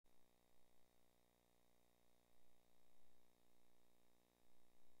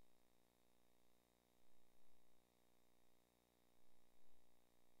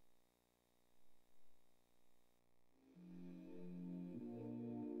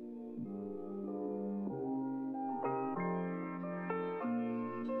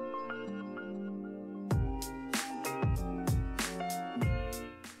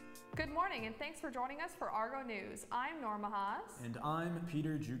morning and thanks for joining us for Argo News. I'm Norma Haas. And I'm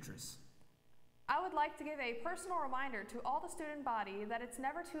Peter Jutras. I would like to give a personal reminder to all the student body that it's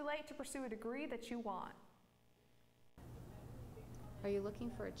never too late to pursue a degree that you want. Are you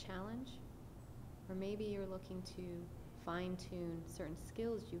looking for a challenge? Or maybe you're looking to fine-tune certain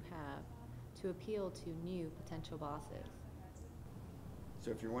skills you have to appeal to new potential bosses.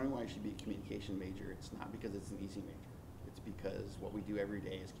 So if you're wondering why you should be a communication major, it's not because it's an easy major. It's because what we do every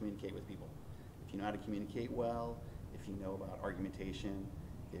day is communicate with people. If you know how to communicate well, if you know about argumentation,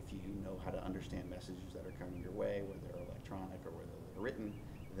 if you know how to understand messages that are coming your way, whether they're electronic or whether they're written,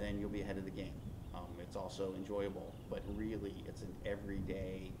 then you'll be ahead of the game. It's also enjoyable, but really it's an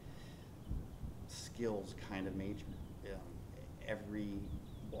everyday skills kind of major. Every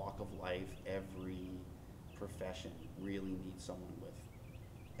walk of life, every profession really needs someone with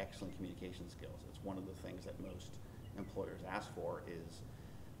excellent communication skills. It's one of the things that most employers ask for is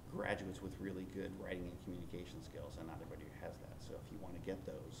graduates with really good writing and communication skills, and not everybody has that. So if you want to get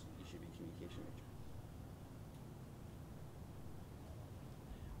those, you should be a communication major.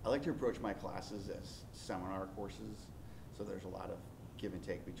 I like to approach my classes as seminar courses, so there's a lot of give and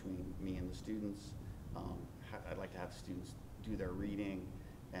take between me and the students. I'd like to have the students do their reading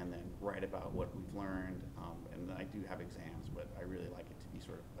and then write about what we've learned, and then I do have exams, but I really like it to be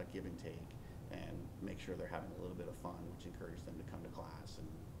sort of a give and take and make sure they're having a little bit of fun, which encourages them to come to class and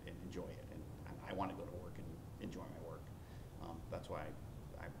enjoy it. And I want to go to work and enjoy my work. That's why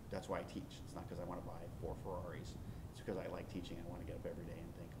I teach. It's not because I want to buy 4 Ferraris. It's because I like teaching. I want to get up every day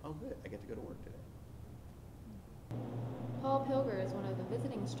and think, oh good, I get to go to work today. Paul Pilger is one of the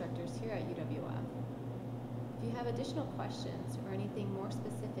visiting instructors here at UWF. If you have additional questions or anything more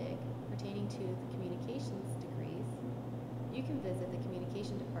specific pertaining to the communications degrees, you can visit the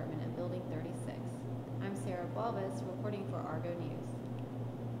Communication Department at Building 36. I'm Sarah Balbus reporting for Argo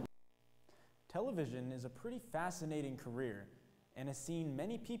News. Television is a pretty fascinating career and has seen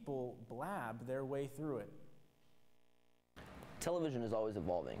many people blab their way through it. Television is always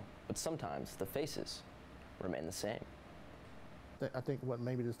evolving, but sometimes the faces remain the same. I think what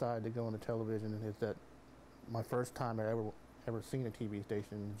made me decide to go into television is that my first time I ever seen a TV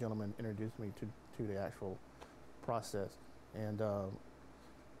station, a gentleman introduced me to the actual process, and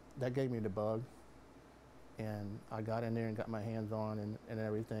that gave me the bug, and I got in there and got my hands on and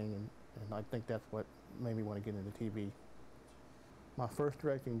everything, and I think that's what made me want to get into TV. My first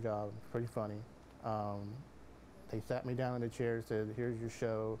directing job, pretty funny. They sat me down in the chair and said, here's your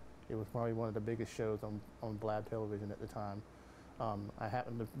show. It was probably one of the biggest shows on Blab television at the time. I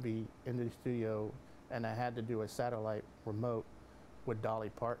happened to be in the studio and I had to do a satellite remote with Dolly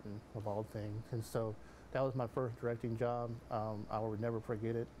Parton, of all things. And so that was my first directing job. I would never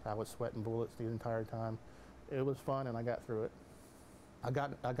forget it. I was sweating bullets the entire time. It was fun and I got through it. I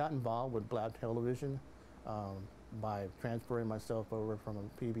got involved with Blab television by transferring myself over from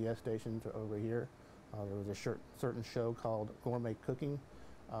a PBS station to over here. There was a certain show called Gourmet Cooking.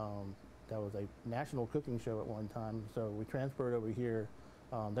 That was a national cooking show at one time, so we transferred over here.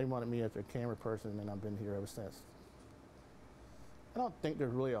 They wanted me as their camera person, and I've been here ever since. I don't think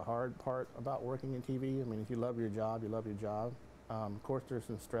there's really a hard part about working in TV. I mean, if you love your job, you love your job. Of course, there's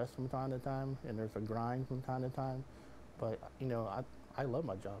some stress from time to time, and there's a grind from time to time, but you know, I love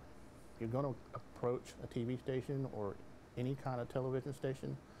my job. If you're going to approach a TV station or any kind of television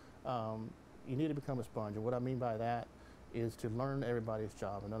station, you need to become a sponge, and what I mean by that is to learn everybody's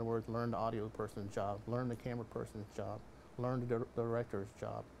job. In other words, learn the audio person's job, learn the camera person's job, learn the director's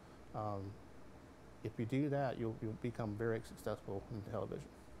job. If you do that, you'll become very successful in television.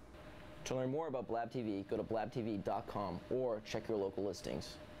 To learn more about Blab TV, go to blabtv.com or check your local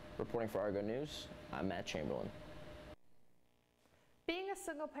listings. Reporting for Argo News, I'm Matt Chamberlain. Being a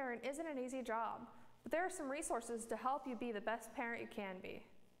single parent isn't an easy job, but there are some resources to help you be the best parent you can be.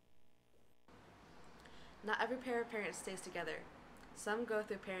 Not every pair of parents stays together. Some go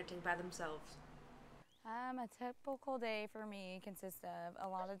through parenting by themselves. A typical day for me consists of a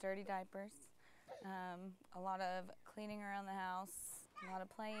lot of dirty diapers, a lot of cleaning around the house, a lot of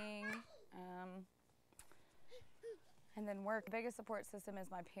playing, and then work. The biggest support system is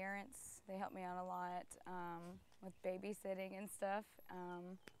my parents. They help me out a lot with babysitting and stuff.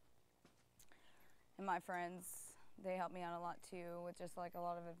 And my friends, they help me out a lot too with just like a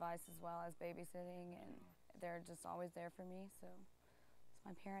lot of advice as well as babysitting, and they're just always there for me. So it's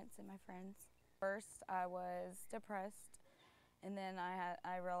my parents and my friends. First I was depressed, and then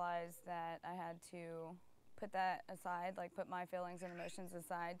I realized that I had to put that aside, like put my feelings and emotions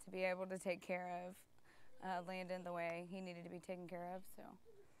aside to be able to take care of Landon the way he needed to be taken care of. So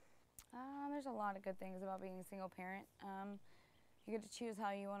there's a lot of good things about being a single parent. You get to choose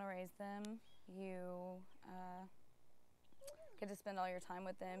how you want to raise them. You get to spend all your time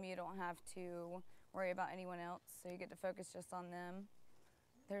with them. You don't have to worry about anyone else, so you get to focus just on them.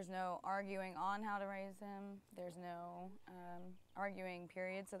 There's no arguing on how to raise them. There's no arguing,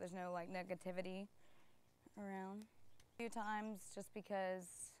 period, so there's no like negativity around. A few times just because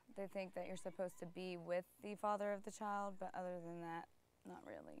they think that you're supposed to be with the father of the child, but other than that, not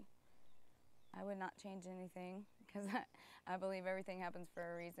really. I would not change anything because I believe everything happens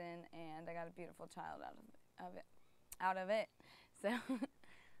for a reason, and I got a beautiful child out of it. So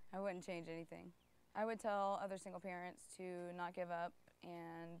I wouldn't change anything. I would tell other single parents to not give up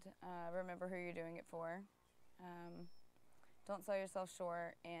and remember who you're doing it for. Don't sell yourself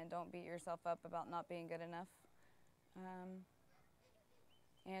short, and don't beat yourself up about not being good enough.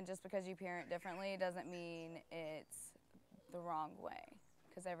 And just because you parent differently doesn't mean it's the wrong way,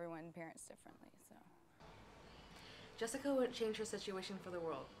 because everyone parents differently. So Jessica wouldn't change her situation for the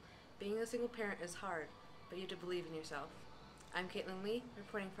world. Being a single parent is hard, but you have to believe in yourself. I'm Caitlin Lee,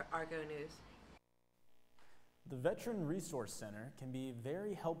 reporting for Argo News. The Veteran Resource Center can be a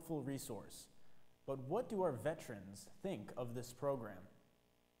very helpful resource, but what do our veterans think of this program?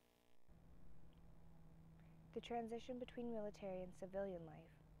 The transition between military and civilian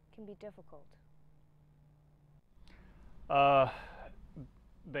life can be difficult.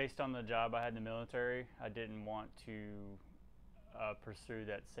 Based on the job I had in the military, I didn't want to pursue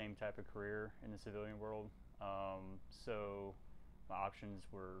that same type of career in the civilian world. So my options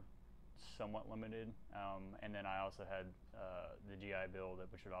were somewhat limited. And then I also had the GI Bill,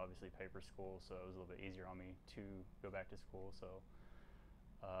 which would obviously pay for school, so it was a little bit easier on me to go back to school. So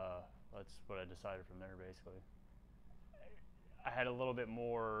that's what I decided from there, basically. I had a little bit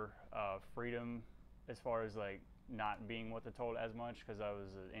more freedom as far as like not being what they're told as much, because I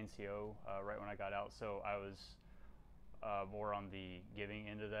was an NCO right when I got out, so I was more on the giving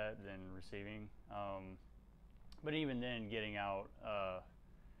end of that than receiving. But even then, getting out,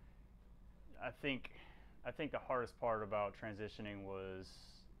 I think the hardest part about transitioning was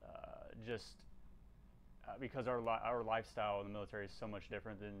just because our lifestyle in the military is so much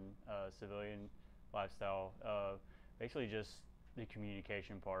different than civilian lifestyle. Basically, just the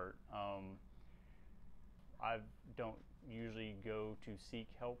communication part. I don't usually go to seek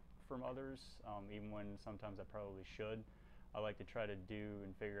help from others, even when sometimes I probably should. I like to try to do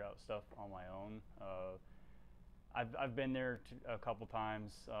and figure out stuff on my own. I've been there a couple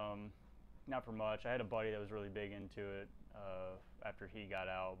times, not for much. I had a buddy that was really big into it after he got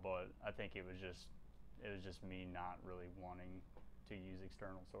out, but I think it was just me not really wanting to use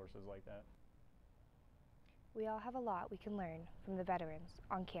external sources like that. We all have a lot we can learn from the veterans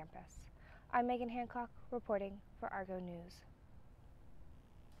on campus. I'm Megan Hancock, reporting for Argo News.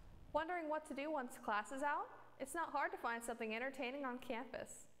 Wondering what to do once class is out? It's not hard to find something entertaining on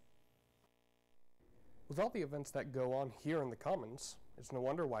campus. With all the events that go on here in the Commons, it's no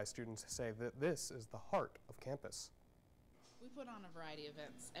wonder why students say that this is the heart of campus. We put on a variety of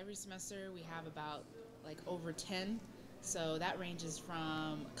events. Every semester we have about over 10. So that ranges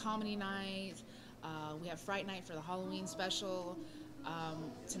from comedy night, we have Fright Night for the Halloween special.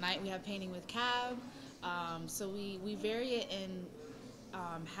 Tonight we have Painting with Cab. So we vary it in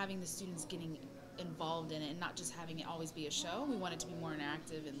having the students getting involved in it and not just having it always be a show. We want it to be more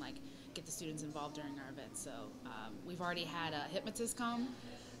interactive and get the students involved during our events. So we've already had a hypnotist come.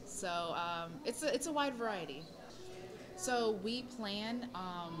 So it's a wide variety. So we plan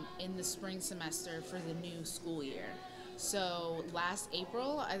in the spring semester for the new school year. So last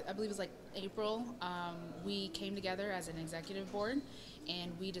April, I believe it was April, we came together as an executive board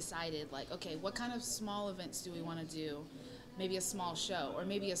and we decided okay, what kind of small events do we want to do? Maybe a small show or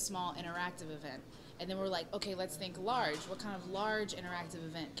maybe a small interactive event. And then we're okay, let's think large. What kind of large interactive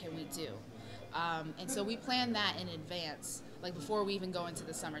event can we do? And so we planned that in advance, before we even go into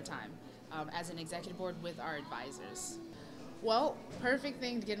the summertime, as an executive board with our advisors. Well, perfect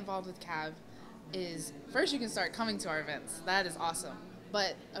thing to get involved with CAB is first you can start coming to our events. That is awesome.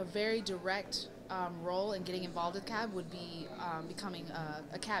 But a very direct role in getting involved with CAB would be becoming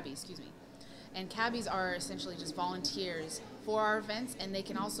a cabbie, And cabbies are essentially just volunteers for our events, and they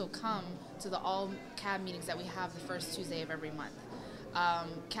can also come to the all CAB meetings that we have the first Tuesday of every month.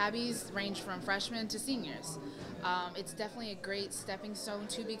 Cabbies range from freshmen to seniors. It's definitely a great stepping stone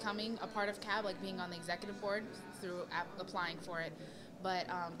to becoming a part of CAB, being on the executive board through applying for it. But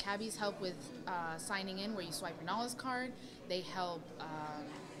cabbies help with signing in where you swipe your knowledge card. They help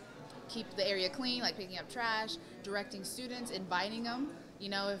keep the area clean, picking up trash, directing students, inviting them.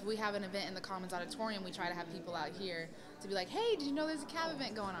 If we have an event in the Commons Auditorium, we try to have people out here to be hey, did you know there's a CAB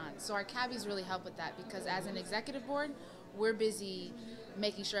event going on? So our cabbies really help with that because as an executive board, we're busy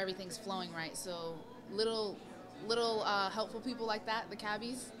making sure everything's flowing right. So little helpful people like that, the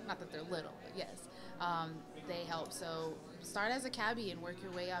cabbies, not that they're little, but yes, they help. So start as a cabbie and work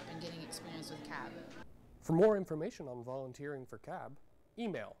your way up and getting experience with cab. For more information on volunteering for cab,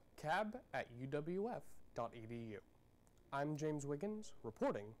 email cab@uwf.edu. I'm James Wiggins,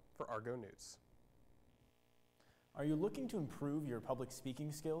 reporting for Argo News. Are you looking to improve your public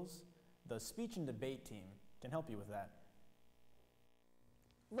speaking skills? The speech and debate team can help you with that.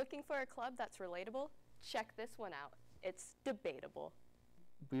 Looking for a club that's relatable? Check this one out. It's debatable.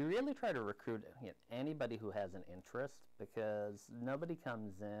 We really try to recruit anybody who has an interest, because nobody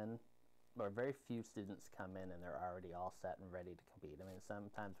comes in, or very few students come in and they're already all set and ready to compete. I mean,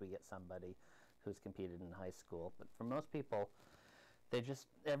 sometimes we get somebody who's competed in high school, but for most people,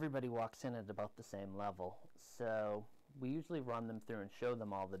 everybody walks in at about the same level. So we usually run them through and show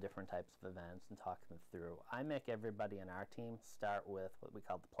them all the different types of events and talk them through. I make everybody in our team start with what we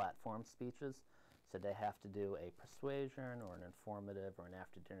call the platform speeches. So they have to do a persuasion or an informative or an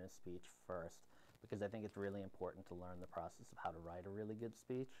after-dinner speech first, because I think it's really important to learn the process of how to write a really good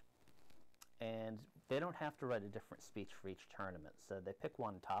speech. And they don't have to write a different speech for each tournament. So they pick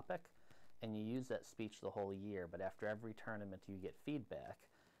one topic, and you use that speech the whole year, but after every tournament you get feedback,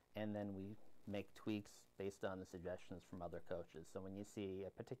 and then we make tweaks based on the suggestions from other coaches. So when you see a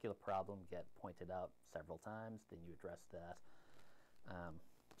particular problem get pointed out several times, then you address that.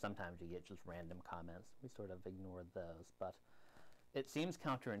 Sometimes you get just random comments. We sort of ignore those, but it seems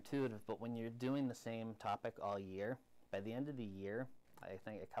counterintuitive, but when you're doing the same topic all year, by the end of the year, I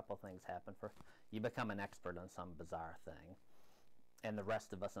think a couple things happen. First, you become an expert on some bizarre thing, and the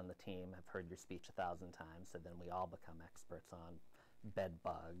rest of us on the team have heard your speech 1,000 times, so then we all become experts on bed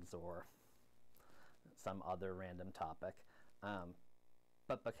bugs or some other random topic.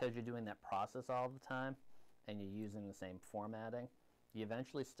 But because you're doing that process all the time and you're using the same formatting, you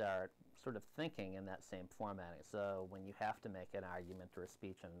eventually start sort of thinking in that same formatting. So when you have to make an argument or a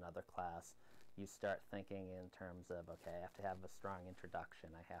speech in another class, you start thinking in terms of, okay, I have to have a strong introduction,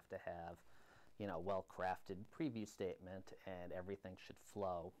 I have to have, well-crafted preview statement, and everything should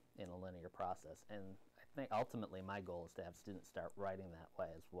flow in a linear process. And I think ultimately my goal is to have students start writing that way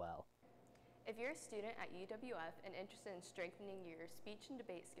as well. If you're a student at UWF and interested in strengthening your speech and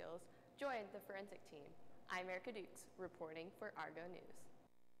debate skills, join the forensic team. I'm Erica Dukes, reporting for Argo News.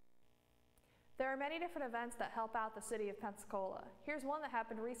 There are many different events that help out the city of Pensacola. Here's one that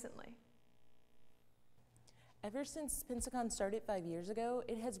happened recently. Ever since Pensacon started 5 years ago,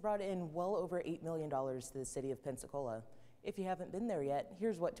 it has brought in well over $8 million to the city of Pensacola. If you haven't been there yet,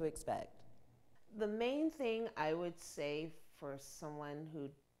 here's what to expect. The main thing I would say for someone who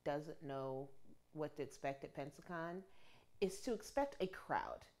doesn't know what to expect at Pensacon is to expect a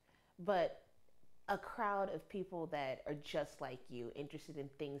crowd, but a crowd of people that are just like you, interested in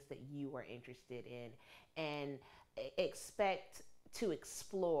things that you are interested in, and expect to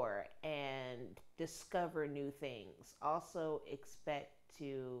explore and discover new things. Also expect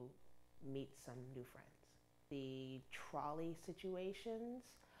to meet some new friends. The trolley situations,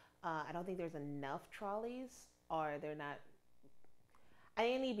 I don't think there's enough trolleys, or they're not, I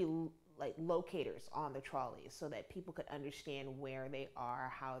think they need to be like locators on the trolleys so that people could understand where they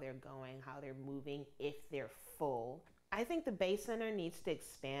are, how they're going, how they're moving, if they're full. I think the Bay Center needs to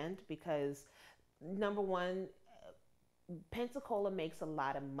expand because, number one, Pensacola makes a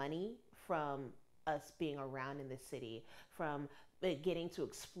lot of money from us being around in the city, from getting to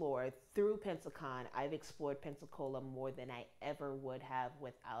explore. Through Pensacon, I've explored Pensacola more than I ever would have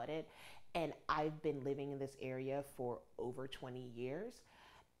without it. And I've been living in this area for over 20 years.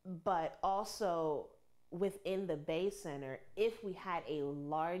 But also within the Bay Center, if we had a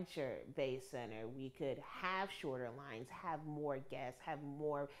larger Bay Center, we could have shorter lines, have more guests, have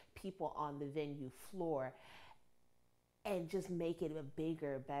more people on the venue floor, and just make it a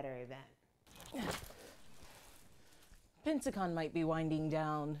bigger, better event. Pensacon might be winding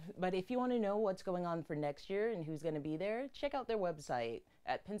down, but if you want to know what's going on for next year and who's going to be there, check out their website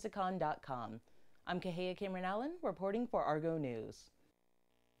at pensacon.com. I'm Kahea Cameron Allen, reporting for Argo News.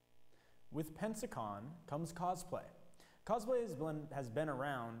 With Pensacon comes cosplay. Cosplay has been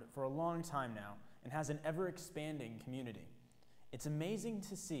around for a long time now and has an ever-expanding community. It's amazing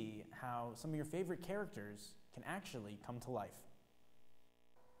to see how some of your favorite characters can actually come to life.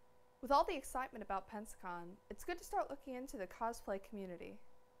 With all the excitement about Pensacon, it's good to start looking into the cosplay community.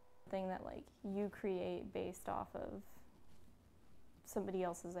 Thing that you create based off of somebody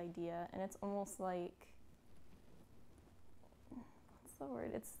else's idea, and it's almost like, what's the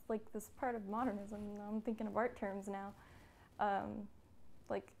word? It's like this part of modernism. I'm thinking of art terms now.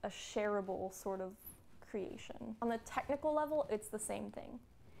 Like a shareable sort of creation. On the technical level, it's the same thing.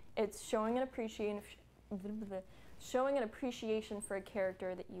 It's showing an appreciation for a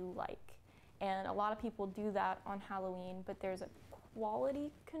character that you like. And a lot of people do that on Halloween, but there's a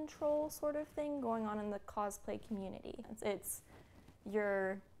quality control sort of thing going on in the cosplay community. It's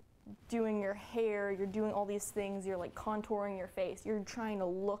you're doing your hair, you're doing all these things, you're like contouring your face, you're trying to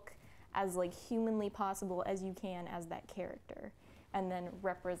look as like humanly possible as you can as that character, and then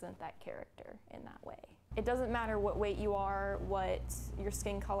represent that character in that way. It doesn't matter what weight you are, what your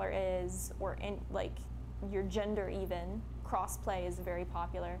skin color is, or like your gender even. Crossplay is very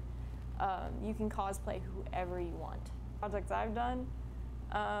popular. You can cosplay whoever you want. Projects I've done,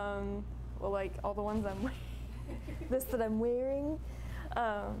 well, like all the ones I'm this that I'm wearing.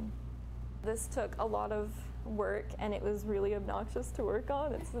 This took a lot of work and it was really obnoxious to work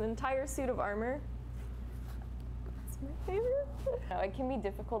on. It's an entire suit of armor. It's my favorite. It can be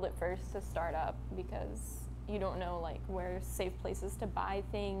difficult at first to start up because you don't know like where safe places to buy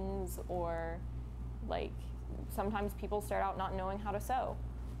things, or like sometimes people start out not knowing how to sew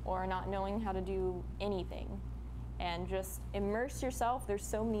or not knowing how to do anything. And just immerse yourself. There's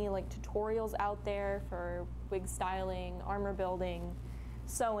so many like tutorials out there for wig styling, armor building,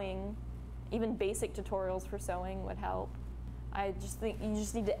 sewing. Even basic tutorials for sewing would help. I just think you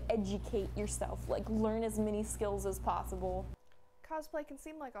just need to educate yourself, like learn as many skills as possible. Cosplay can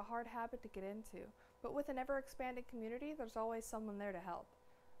seem like a hard habit to get into, but with an ever-expanding community, there's always someone there to help.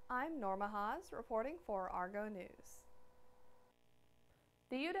 I'm Norma Haas, reporting for Argo News.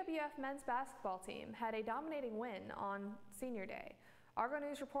 The UWF men's basketball team had a dominating win on Senior Day. Argo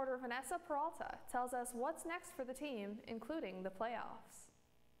News reporter Vanessa Peralta tells us what's next for the team, including the playoffs.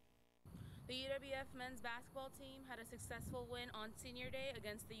 The UWF men's basketball team had a successful win on Senior Day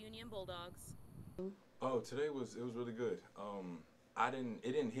against the Union Bulldogs. Oh, today it was really good. It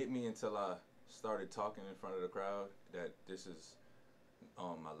didn't hit me until I started talking in front of the crowd that this is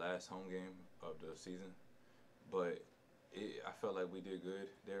my last home game of the season, but I felt like we did good.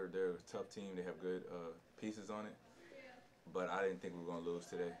 They're a tough team. They have good pieces on it, but I didn't think we were gonna lose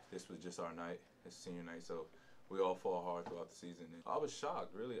today. This was just our night. It's senior night, so we all fought hard throughout the season. And I was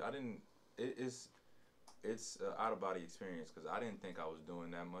shocked, really. It's an out-of-body experience because I didn't think I was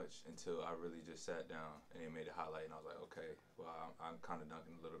doing that much until I really just sat down and it made a highlight, and I was like, okay, well, I'm kind of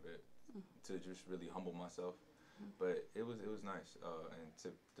dunking a little bit to just really humble myself. But it was nice, and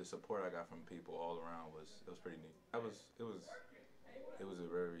the support I got from people all around was pretty neat. It was a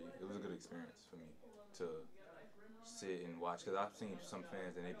good experience for me to sit and watch, because I've seen some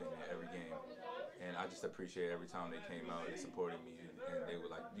fans and they've been there every game, and I just appreciate every time they came out and supported me, and they were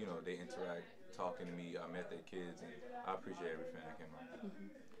like, they interact, talking to me. I met their kids, and I appreciate every fan that came out.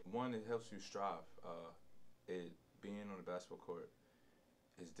 One, it helps you strive. Being on the basketball court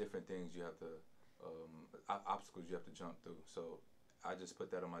is different things you have to. Obstacles you have to jump through. So I just put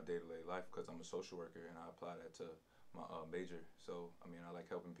that on my day-to-day life because I'm a social worker and I apply that to my major. So, I mean, I like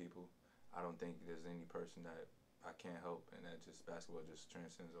helping people. I don't think there's any person that I can't help, and that just basketball just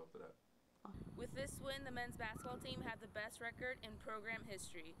transcends off of that. With this win, the men's basketball team had the best record in program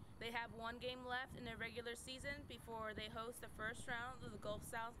history. They have one game left in their regular season before they host the first round of the Gulf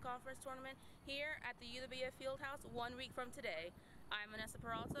South Conference Tournament here at the UWF Fieldhouse 1 week from today. I'm Vanessa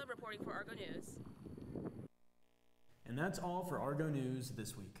Peralta, reporting for Argo News. And that's all for Argo News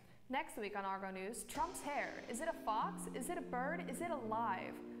this week. Next week on Argo News, Trump's hair. Is it a fox? Is it a bird? Is it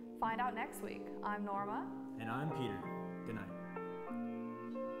alive? Find out next week. I'm Norma. And I'm Peter. Good night.